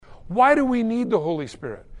Why do we need the Holy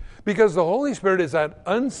Spirit? Because the Holy Spirit is that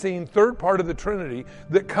unseen third part of the Trinity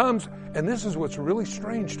that comes, and this is what's really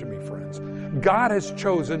strange to me, friends. God has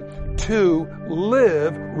chosen to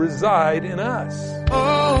live, reside in us.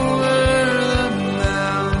 Over the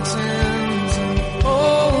mountains and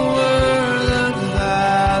over the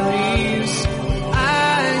valleys,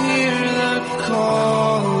 I hear the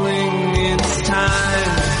calling. It's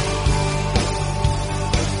time.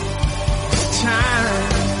 It's time.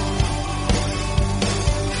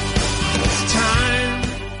 It's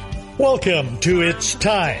time. Welcome to It's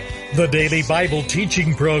Time, the daily Bible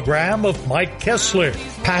teaching program of Mike Kessler,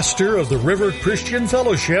 pastor of the River Christian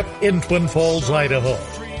Fellowship in Twin Falls, Idaho.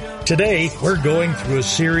 Today, we're going through a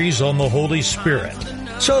series on the Holy Spirit.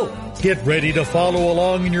 So, get ready to follow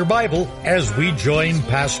along in your Bible as we join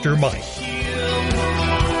Pastor Mike.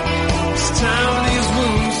 It's time these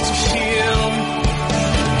wounds to heal.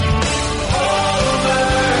 Over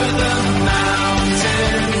the mountains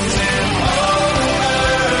and over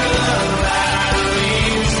the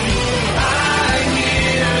valleys, I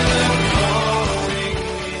hear the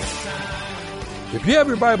calling. It's time. If you have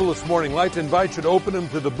your Bible this morning, I'd like to invite you to open them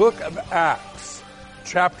to the book of Acts,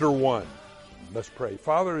 chapter 1. Let's pray.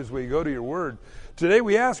 Father, as we go to your word, today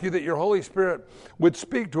we ask you that your Holy Spirit would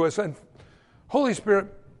speak to us. And Holy Spirit,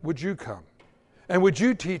 would you come? And would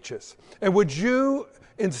you teach us? And would you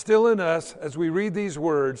instill in us, as we read these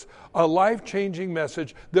words, a life-changing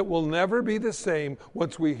message that will never be the same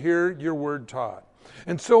once we hear your word taught?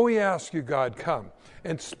 And so we ask you, God, come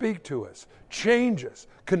and speak to us, change us,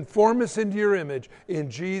 conform us into your image. In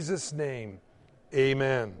Jesus' name,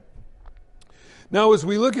 amen. Now, as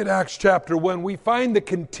we look at Acts chapter 1, we find the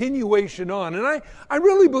continuation on. And I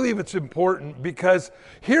really believe it's important because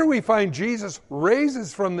here we find Jesus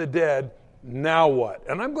raises from the dead. Now what?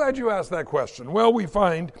 And I'm glad you asked that question. Well, we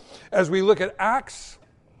find, as we look at Acts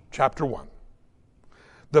chapter 1,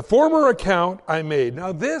 the former account I made.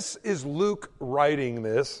 Now, this is Luke writing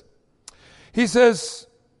this. He says,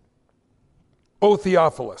 O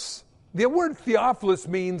Theophilus. The word Theophilus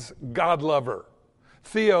means God lover.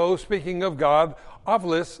 Theo, speaking of God,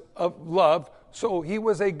 Ophilus, of love. So he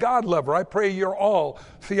was a God lover. I pray you're all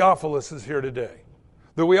Theophiluses here today,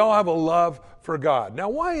 that we all have a love for God. Now,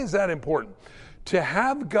 why is that important? To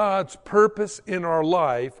have God's purpose in our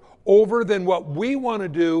life over than what we want to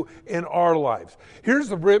do in our lives. Here's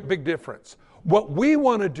the big difference. What we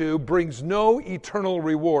want to do brings no eternal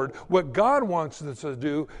reward. What God wants us to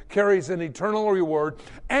do carries an eternal reward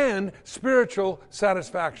and spiritual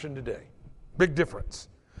satisfaction today. Big difference.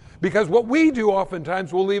 Because what we do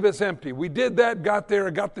oftentimes will leave us empty. We did that, got there,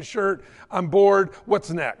 I got the shirt, I'm bored,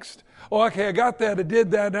 what's next? Oh, okay, I got that, I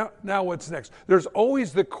did that, now what's next? There's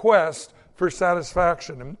always the quest for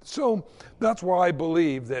satisfaction. And so that's why I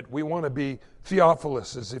believe that we want to be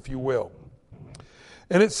Theophiluses, if you will.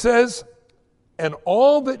 And it says, and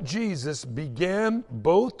all that Jesus began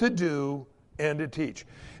both to do and to teach.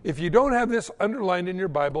 If you don't have this underlined in your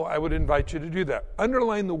Bible, I would invite you to do that.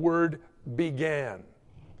 Underline the word began.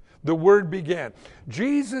 The word began.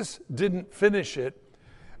 Jesus didn't finish it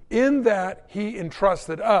in that he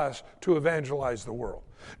entrusted us to evangelize the world.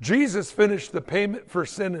 Jesus finished the payment for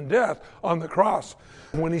sin and death on the cross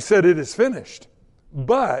when he said it is finished.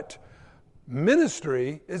 But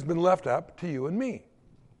ministry has been left up to you and me,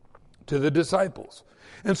 to the disciples.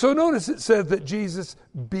 And so notice it says that Jesus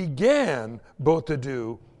began both to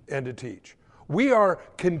do and to teach. We are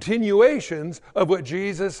continuations of what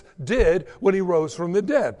Jesus did when he rose from the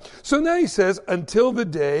dead. So now he says, until the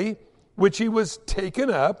day which he was taken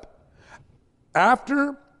up,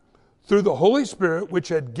 after, through the Holy Spirit, which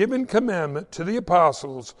had given commandment to the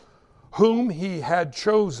apostles, whom he had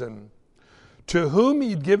chosen, to whom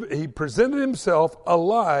he presented himself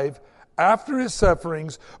alive after his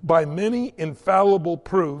sufferings by many infallible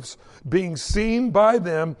proofs, being seen by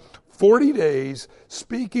them 40 days,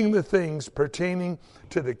 speaking the things pertaining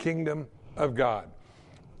to the kingdom of God.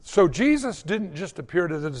 So Jesus didn't just appear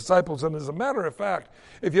to the disciples. And as a matter of fact,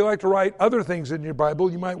 if you like to write other things in your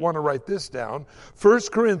Bible, you might want to write this down. 1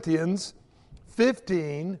 Corinthians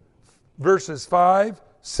 15, verses 5,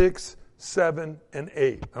 6, 7, and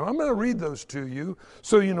 8. Now I'm going to read those to you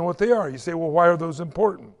so you know what they are. You say, well, why are those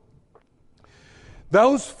important?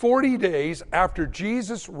 Those 40 days after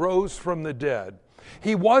Jesus rose from the dead,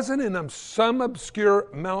 he wasn't in some obscure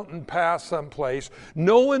mountain pass someplace.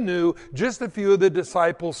 No one knew. Just a few of the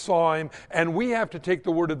disciples saw him, and we have to take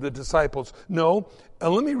the word of the disciples. No.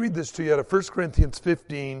 And let me read this to you out of 1 Corinthians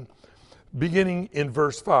 15, beginning in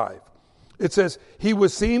verse 5. It says, he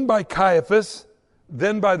was seen by Caiaphas,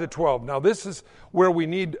 then by the 12. Now this is where we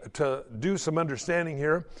need to do some understanding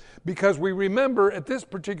here, because we remember at this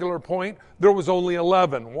particular point there was only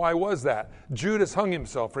 11. Why was that? Judas hung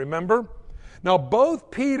himself, remember? Now both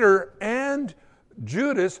Peter and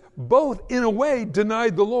Judas, both in a way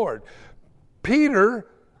denied the Lord. Peter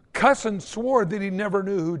cussed and swore that he never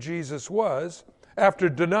knew who Jesus was, after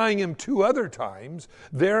denying him 2 other times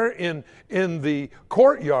there in the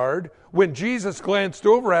courtyard when Jesus glanced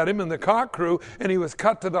over at him in the cock crew and he was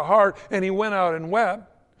cut to the heart and he went out and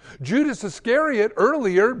wept. Judas Iscariot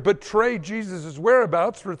earlier betrayed Jesus'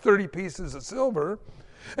 whereabouts for 30 pieces of silver.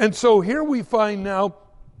 And so here we find now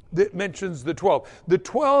that mentions the 12. The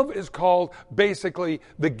 12 is called basically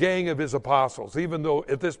the gang of his apostles, even though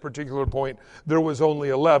at this particular point there was only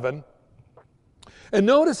 11. And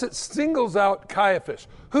notice it singles out Caiaphas.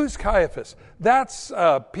 Who's Caiaphas? That's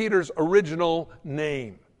Peter's original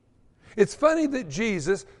name. It's funny that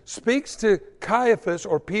Jesus speaks to Caiaphas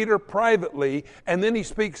or Peter privately, and then he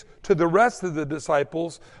speaks to the rest of the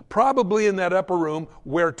disciples, probably in that upper room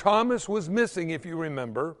where Thomas was missing, if you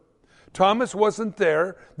remember. Thomas wasn't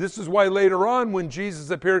there. This is why later on when Jesus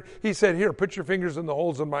appeared, he said, "Here, put your fingers in the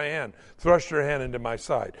holes in my hand. Thrust your hand into my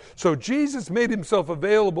side." So Jesus made himself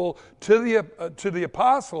available to the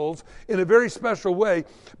apostles in a very special way,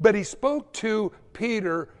 but he spoke to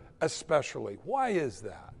Peter especially. Why is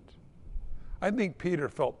that? I think Peter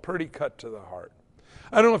felt pretty cut to the heart.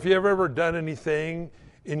 I don't know if you ever done anything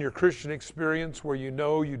in your Christian experience where you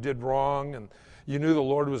know you did wrong and you knew the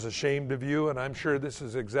Lord was ashamed of you, and I'm sure this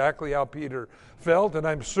is exactly how Peter felt, and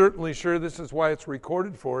I'm certainly sure this is why it's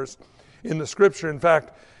recorded for us in the Scripture. In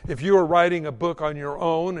fact, if you were writing a book on your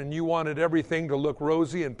own and you wanted everything to look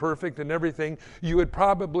rosy and perfect and everything, you would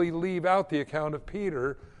probably leave out the account of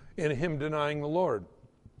Peter and him denying the Lord.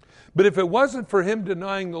 But if it wasn't for him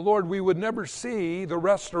denying the Lord, we would never see the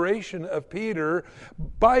restoration of Peter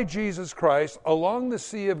by Jesus Christ along the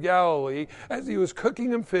Sea of Galilee as he was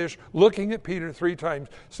cooking him fish, looking at Peter 3 times,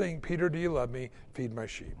 saying, "Peter, do you love me? Feed my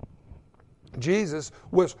sheep." Jesus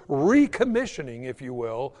was recommissioning, if you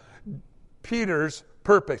will, Peter's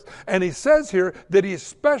purpose. And he says here that he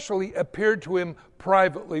especially appeared to him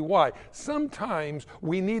privately. Why? Sometimes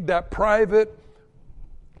we need that private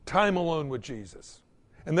time alone with Jesus.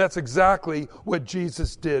 And that's exactly what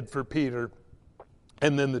Jesus did for Peter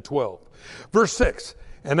and then the 12. Verse 6,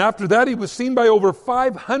 "And after that he was seen by over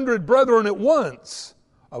 500 brethren at once,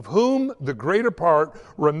 of whom the greater part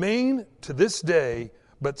remain to this day,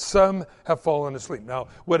 but some have fallen asleep." Now,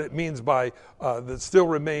 what it means by that still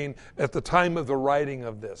remain at the time of the writing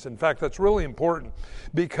of this. In fact, that's really important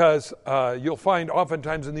because you'll find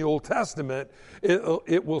oftentimes in the Old Testament,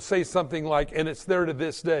 it will say something like, "and it's there to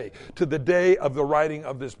this day," to the day of the writing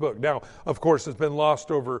of this book. Now, of course, it's been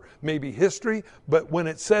lost over maybe history, but when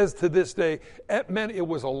it says to this day, it meant it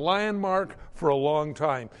was a landmark for a long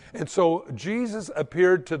time. And so Jesus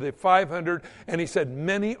appeared to the 500, and he said,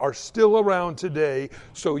 many are still around today,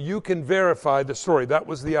 so you can verify the story. That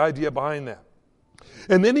was the idea behind that.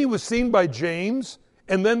 And then he was seen by James,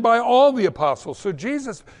 and then by all the apostles. So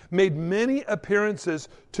Jesus made many appearances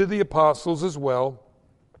to the apostles as well.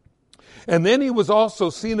 And then he was also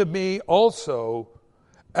seen of me also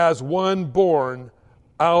as one born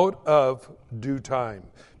out of due time.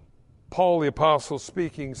 Paul the apostle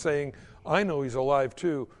speaking, saying, "I know he's alive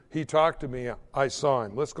too. He talked to me. I saw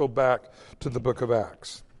him." Let's go back to the book of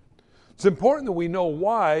Acts. It's important that we know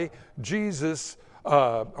why Jesus,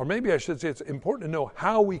 or maybe I should say it's important to know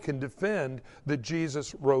how we can defend that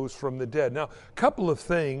Jesus rose from the dead. Now, a couple of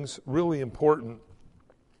things really important.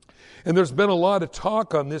 And there's been a lot of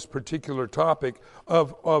talk on this particular topic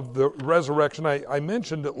of the resurrection. I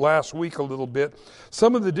mentioned it last week a little bit.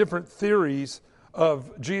 Some of the different theories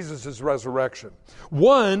of Jesus' resurrection.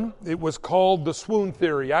 One, it was called the swoon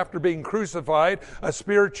theory. After being crucified, a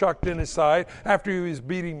spear chucked in his side, after he was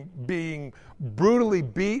being brutally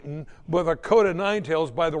beaten with a coat of nine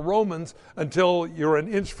tails by the Romans until you're an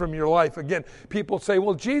inch from your life. Again, people say,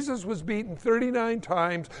 well, Jesus was beaten 39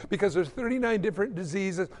 times because there's 39 different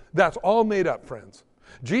diseases. That's all made up, friends.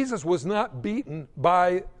 Jesus was not beaten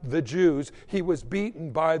by the Jews. He was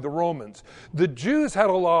beaten by the Romans. The Jews had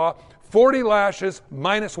a law, 40 lashes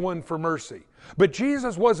minus 1 for mercy. But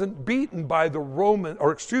Jesus wasn't beaten by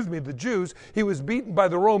the Jews. He was beaten by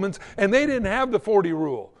the Romans, and they didn't have the 40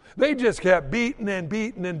 rule. They just kept beating and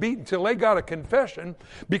beating and beating until they got a confession.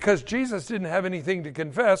 Because Jesus didn't have anything to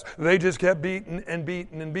confess, they just kept beating and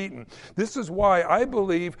beating and beating. This is why I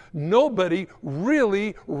believe nobody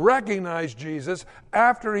really recognized Jesus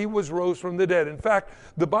after he was rose from the dead. In fact,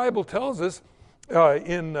 the Bible tells us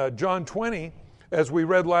in John 20 as we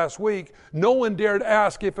read last week, no one dared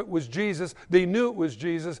ask if it was Jesus. They knew it was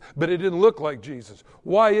Jesus, but it didn't look like Jesus.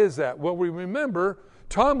 Why is that? Well, we remember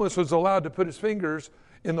Thomas was allowed to put his fingers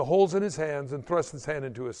in the holes in his hands and thrust his hand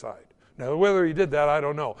into his side. Now, whether he did that, I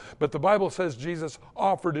don't know. But the Bible says Jesus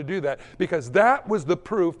offered to do that because that was the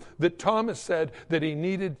proof that Thomas said that he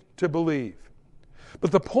needed to believe.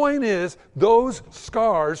 But the point is, those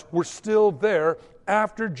scars were still there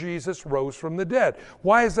after Jesus rose from the dead.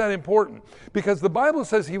 Why is that important? Because the Bible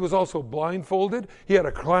says he was also blindfolded. He had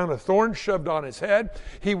a crown of thorns shoved on his head.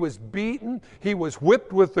 He was beaten. He was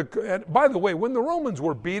whipped with and by the way, when the Romans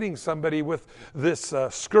were beating somebody with this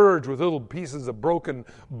scourge with little pieces of broken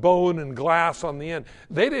bone and glass on the end,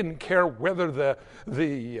 they didn't care whether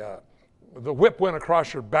the whip went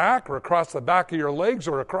across your back or across the back of your legs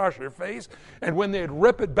or across your face. And when they'd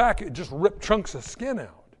rip it back, it just ripped chunks of skin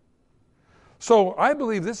out. So I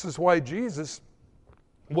believe this is why Jesus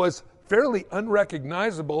was fairly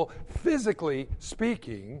unrecognizable, physically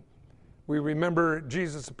speaking. We remember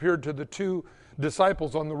Jesus appeared to the two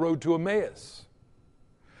disciples on the road to Emmaus.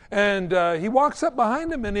 And he walks up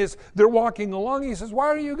behind them, and they're walking along. He says, "Why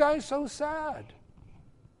are you guys so sad?"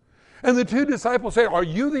 And the two disciples say, "Are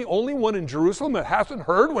you the only one in Jerusalem that hasn't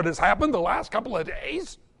heard what has happened the last couple of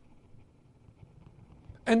days?"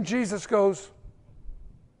 And Jesus goes,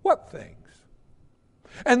 "What things?"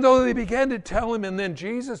 And though they began to tell him, and then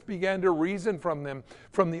Jesus began to reason from them,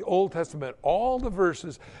 from the Old Testament, all the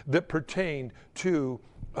verses that pertained to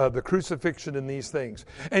the crucifixion and these things.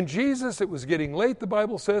 And Jesus, it was getting late, the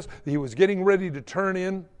Bible says. He was getting ready to turn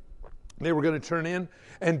in. They were going to turn in.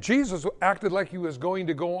 And Jesus acted like he was going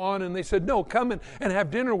to go on. And they said, "No, come and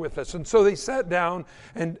have dinner with us." And so they sat down.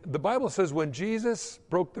 And the Bible says when Jesus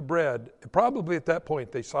broke the bread, probably at that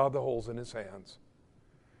point, they saw the holes in his hands.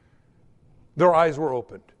 Their eyes were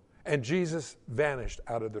opened, and Jesus vanished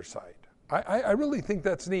out of their sight. I really think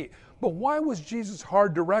that's neat. But why was Jesus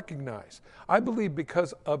hard to recognize? I believe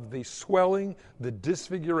because of the swelling, the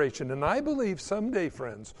disfiguration. And I believe someday,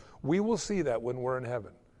 friends, we will see that when we're in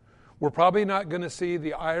heaven. We're probably not going to see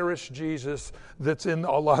the Irish Jesus that's in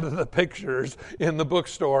a lot of the pictures in the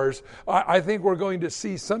bookstores. I think we're going to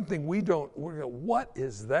see something what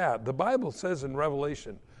is that? The Bible says in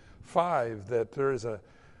Revelation 5 that there is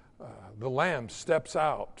the lamb steps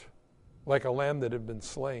out like a lamb that had been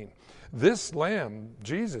slain. This lamb,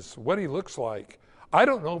 Jesus, what he looks like, I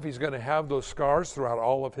don't know if he's going to have those scars throughout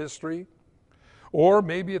all of history, or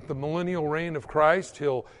maybe at the millennial reign of Christ,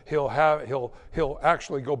 he'll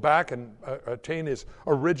actually go back and attain his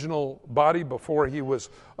original body before he was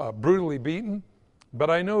brutally beaten.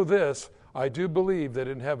 But I know this, I do believe that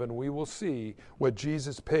in heaven we will see what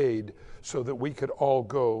Jesus paid so that we could all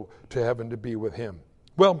go to heaven to be with him.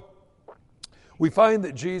 Well, we find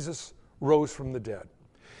that Jesus rose from the dead.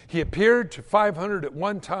 He appeared to 500 at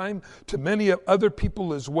one time, to many other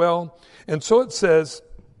people as well. And so it says,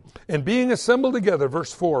 and being assembled together,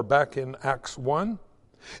 verse 4 back in Acts 1,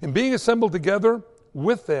 and being assembled together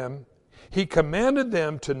with them, he commanded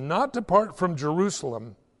them to not depart from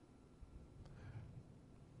Jerusalem,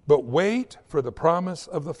 but wait for the promise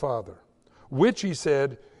of the Father, which he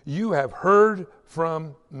said, "You have heard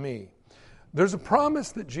from me." There's a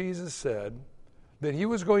promise that Jesus said that he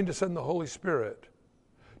was going to send the Holy Spirit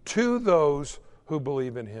to those who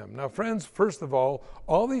believe in him. Now, friends, first of all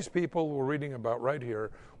these people we're reading about right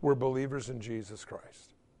here were believers in Jesus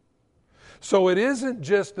Christ. So it isn't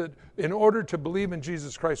just that in order to believe in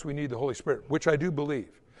Jesus Christ we need the Holy Spirit, which I do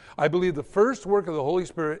believe. I believe the first work of the Holy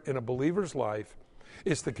Spirit in a believer's life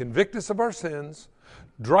is to convict us of our sins,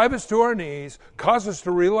 drive us to our knees, cause us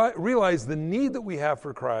to realize the need that we have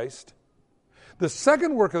for Christ. The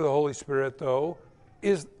second work of the Holy Spirit, though,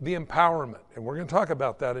 is the empowerment. And we're going to talk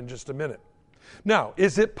about that in just a minute. Now,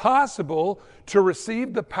 is it possible to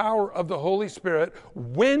receive the power of the Holy Spirit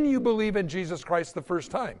when you believe in Jesus Christ the first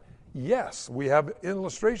time? Yes, we have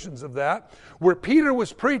illustrations of that, where Peter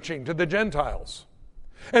was preaching to the Gentiles.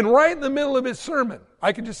 And right in the middle of his sermon,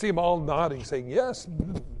 I could just see them all nodding, saying, "Yes,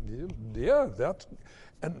 yeah, that's..."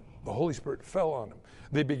 And the Holy Spirit fell on them.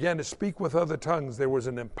 They began to speak with other tongues. There was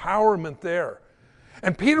an empowerment there.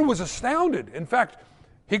 And Peter was astounded. In fact,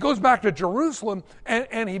 he goes back to Jerusalem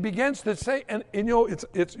and he begins to say, and you know,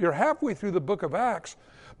 you're halfway through the book of Acts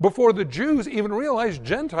before the Jews even realized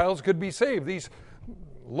Gentiles could be saved. These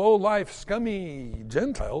low-life, scummy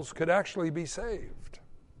Gentiles could actually be saved.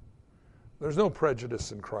 There's no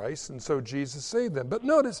prejudice in Christ, and so Jesus saved them. But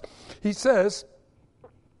notice, he says,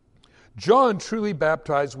 John truly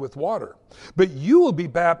baptized with water, but you will be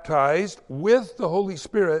baptized with the Holy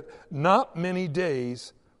Spirit not many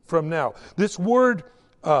days from now. This word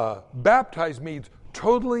baptized means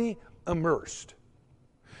totally immersed.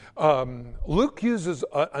 Luke uses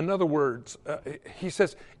another words. He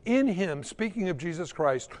says, in him, speaking of Jesus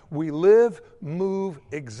Christ, we live, move,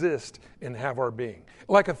 exist, and have our being.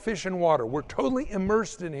 Like a fish in water. We're totally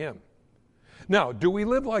immersed in him. Now, do we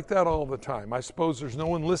live like that all the time? I suppose there's no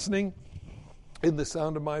one listening in the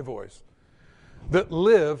sound of my voice that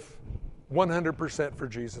live 100% for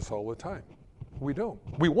Jesus all the time. We don't.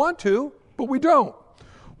 We want to, but we don't.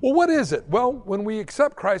 Well, what is it? Well, when we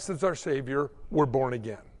accept Christ as our Savior, we're born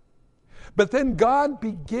again. But then God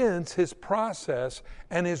begins his process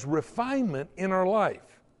and his refinement in our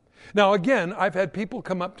life. Now, again, I've had people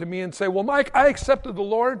come up to me and say, well, Mike, I accepted the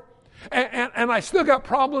Lord, and I still got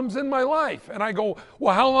problems in my life. And I go,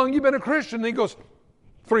 well, how long you been a Christian? And he goes,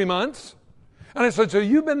 3 months. And I said, so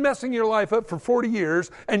you've been messing your life up for 40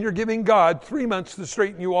 years, and you're giving God 3 months to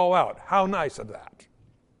straighten you all out. How nice of that.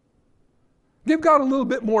 Give God a little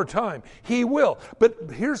bit more time. He will. But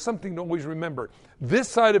here's something to always remember. This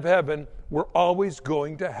side of heaven, we're always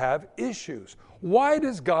going to have issues. Why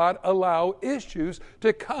does God allow issues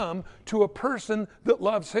to come to a person that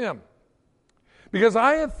loves him? Because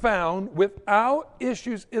I have found without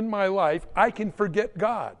issues in my life, I can forget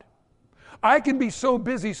God. I can be so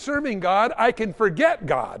busy serving God, I can forget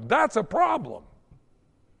God. That's a problem.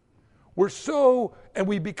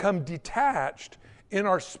 We become detached in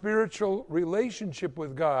our spiritual relationship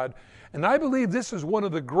with God. And I believe this is one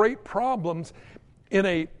of the great problems in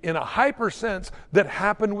a hyper sense that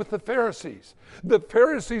happened with the Pharisees. The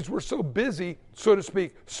Pharisees were so busy, so to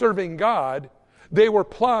speak, serving God, they were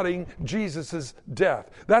plotting Jesus' death.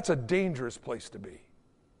 That's a dangerous place to be.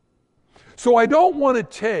 So I don't want to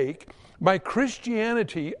take my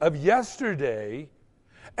Christianity of yesterday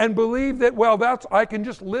and believe that, I can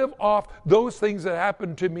just live off those things that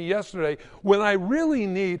happened to me yesterday when I really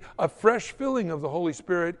need a fresh filling of the Holy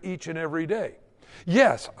Spirit each and every day.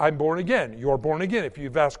 Yes, I'm born again. You're born again if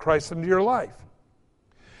you've asked Christ into your life.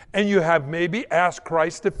 And you have maybe asked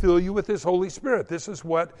Christ to fill you with his Holy Spirit. This is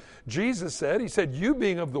what Jesus said. He said, you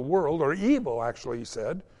being of the world, or evil actually, he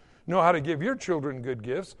said, know how to give your children good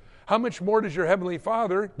gifts. How much more does your Heavenly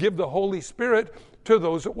Father give the Holy Spirit to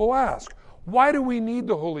those that will ask? Why do we need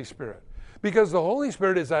the Holy Spirit? Because the Holy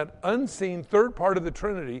Spirit is that unseen third part of the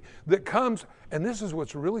Trinity that comes, and this is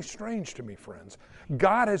what's really strange to me, friends.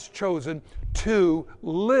 God has chosen to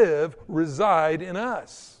reside in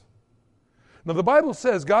us. Now, the Bible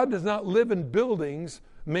says God does not live in buildings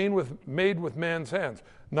made with man's hands.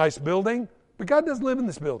 Nice building, but God doesn't live in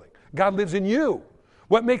this building. God lives in you.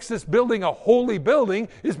 What makes this building a holy building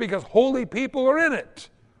is because holy people are in it.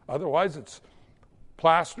 Otherwise, it's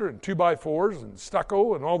plaster and 2x4s and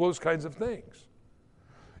stucco and all those kinds of things.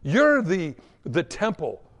 You're the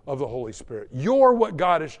temple of the Holy Spirit. You're what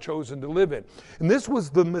God has chosen to live in. And this was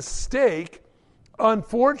the mistake,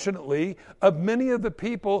 unfortunately, of many of the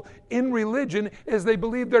people in religion, is they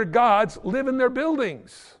believe their gods live in their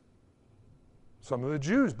buildings. Some of the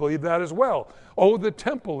Jews believe that as well. Oh, the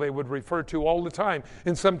temple they would refer to all the time,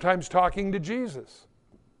 and sometimes talking to Jesus.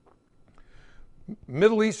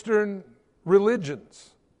 Middle Eastern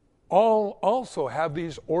religions all also have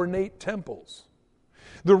these ornate temples.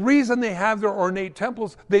 The reason they have their ornate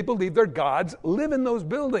temples, they believe their gods live in those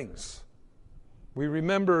buildings. We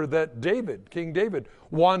remember that King David,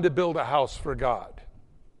 wanted to build a house for God.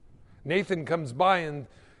 Nathan comes by and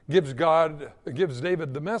gives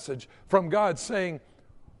David the message from God saying,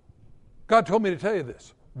 God told me to tell you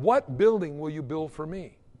this. What building will you build for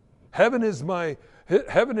me? Heaven is my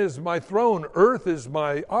throne. Earth is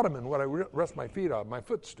my ottoman, what I rest my feet on, my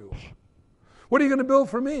footstool. What are you going to build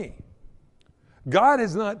for me? God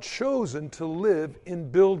has not chosen to live in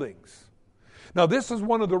buildings. Now, this is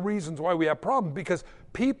one of the reasons why we have problems, because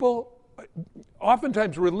people,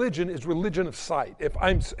 oftentimes religion is religion of sight.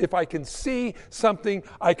 If I can see something,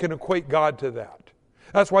 I can equate God to that.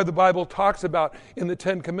 That's why the Bible talks about in the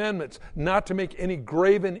Ten Commandments not to make any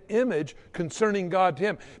graven image concerning God to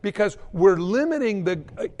him, because we're limiting the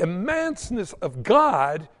immenseness of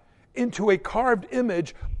God into a carved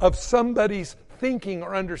image of somebody's thinking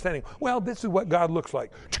or understanding. Well, this is what God looks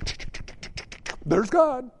like. There's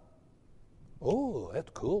God. Oh, that's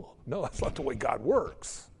cool. No, that's not the way God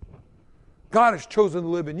works. God has chosen to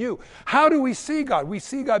live in you. How do we see God? We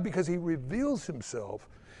see God because he reveals himself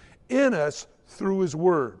in us through his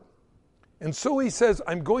word. And so he says,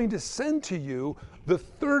 I'm going to send to you the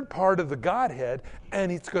third part of the Godhead,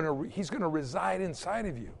 and he's going to reside inside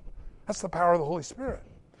of you. That's the power of the Holy Spirit.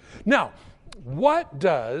 Now, what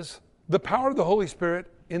does the power of the Holy Spirit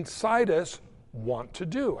inside us want to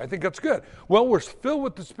do? I think that's good. Well, we're filled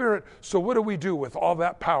with the Spirit, so what do we do with all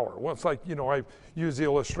that power? Well, it's like, I use the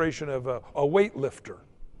illustration of a weightlifter.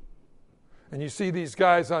 And you see these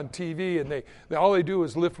guys on TV, and they all they do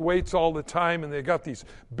is lift weights all the time, and they got these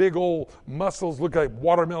big old muscles, look like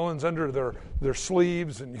watermelons under their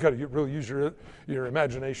sleeves, and you got to really use your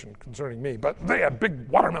imagination concerning me. But they have big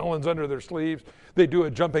watermelons under their sleeves. They do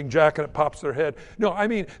a jumping jack, and it pops their head. No, I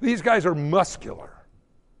mean, these guys are muscular.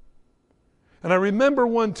 And I remember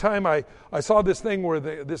one time I saw this thing where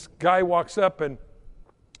this guy walks up, and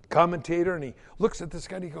commentator, and he looks at this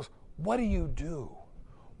guy, and he goes, "What do you do?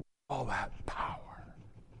 All that power."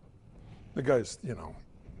 The guy's,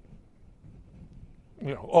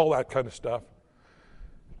 all that kind of stuff.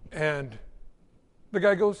 And the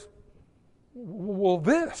guy goes, "Well,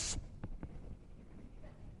 this."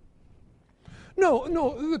 No,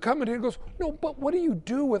 the commentator goes, "No, but what do you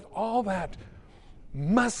do with all that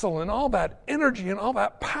muscle and all that energy and all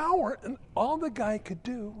that power?" And all the guy could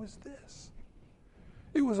do was this.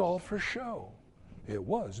 It was all for show. It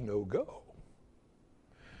was no go.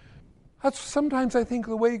 That's sometimes, I think,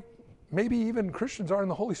 the way maybe even Christians are in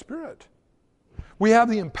the Holy Spirit. We have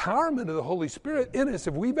the empowerment of the Holy Spirit in us.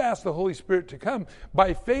 If we've asked the Holy Spirit to come,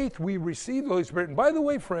 by faith we receive the Holy Spirit. And by the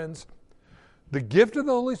way, friends, the gift of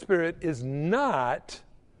the Holy Spirit is not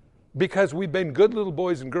because we've been good little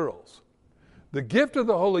boys and girls. The gift of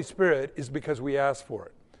the Holy Spirit is because we ask for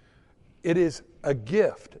it. It is a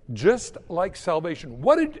gift, just like salvation.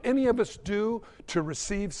 What did any of us do to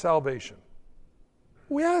receive salvation?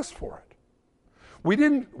 We asked for it. We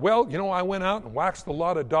didn't, I went out and waxed a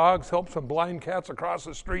lot of dogs, helped some blind cats across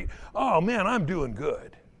the street. Oh man, I'm doing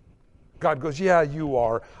good. God goes, "Yeah, you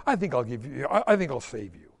are. I think I'll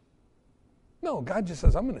save you." No, God just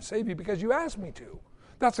says, "I'm going to save you because you asked me to."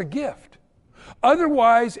 That's a gift.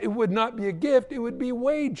 Otherwise, it would not be a gift, it would be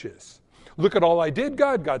wages. Look at all I did,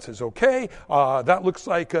 God. God says, "Okay, that looks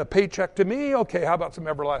like a paycheck to me. Okay, how about some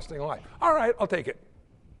everlasting life?" All right, I'll take it.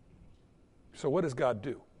 So what does God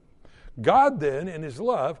do? God then, in His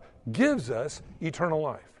love, gives us eternal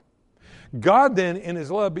life. God then, in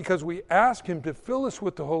His love, because we ask Him to fill us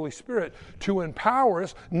with the Holy Spirit, to empower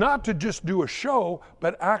us, not to just do a show,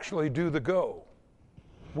 but actually do the go.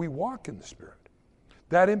 We walk in the Spirit.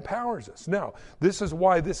 That empowers us. Now, this is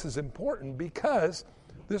why this is important, because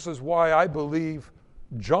this is why I believe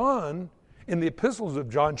John, in the epistles of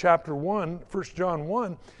John, chapter 1, 1 John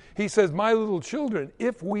 1, he says, "My little children,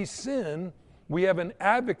 if we sin, we have an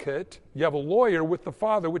advocate," you have a lawyer with the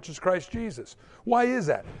Father, which is Christ Jesus. Why is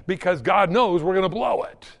that? Because God knows we're going to blow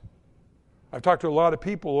it. I've talked to a lot of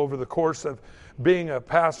people over the course of being a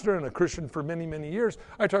pastor and a Christian for many, many years.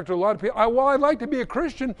 I talked to a lot of people. I'd like to be a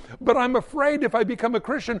Christian, but I'm afraid if I become a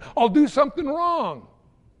Christian, I'll do something wrong.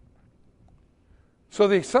 So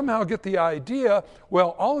they somehow get the idea,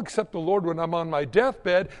 well, I'll accept the Lord when I'm on my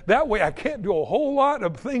deathbed. That way I can't do a whole lot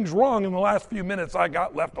of things wrong in the last few minutes I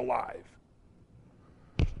got left alive.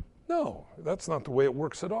 No, that's not the way it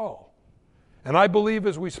works at all. And I believe,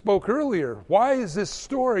 as we spoke earlier, why is this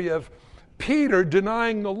story of Peter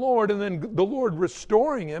denying the Lord and then the Lord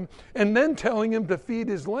restoring him and then telling him to feed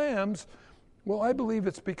his lambs? Well, I believe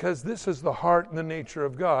it's because this is the heart and the nature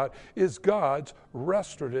of God, is God's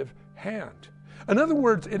restorative hand. In other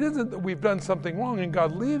words, it isn't that we've done something wrong and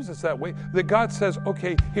God leaves us that way, that God says,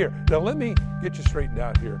 "Okay, here, now let me get you straightened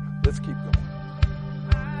out here. Let's keep going."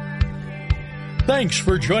 Thanks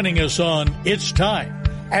for joining us on It's Time,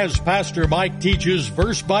 as Pastor Mike teaches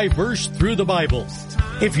verse by verse through the Bible.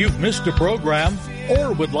 If you've missed a program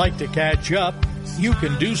or would like to catch up, you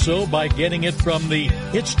can do so by getting it from the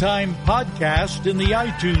It's Time podcast in the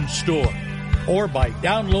iTunes store, or by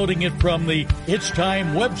downloading it from the It's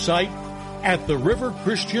Time website at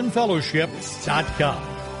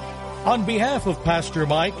theriverchristianfellowship.com. On behalf of Pastor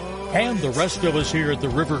Mike and the rest of us here at the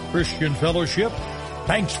River Christian Fellowship,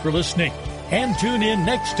 thanks for listening, and tune in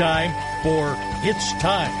next time for It's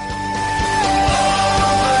Time.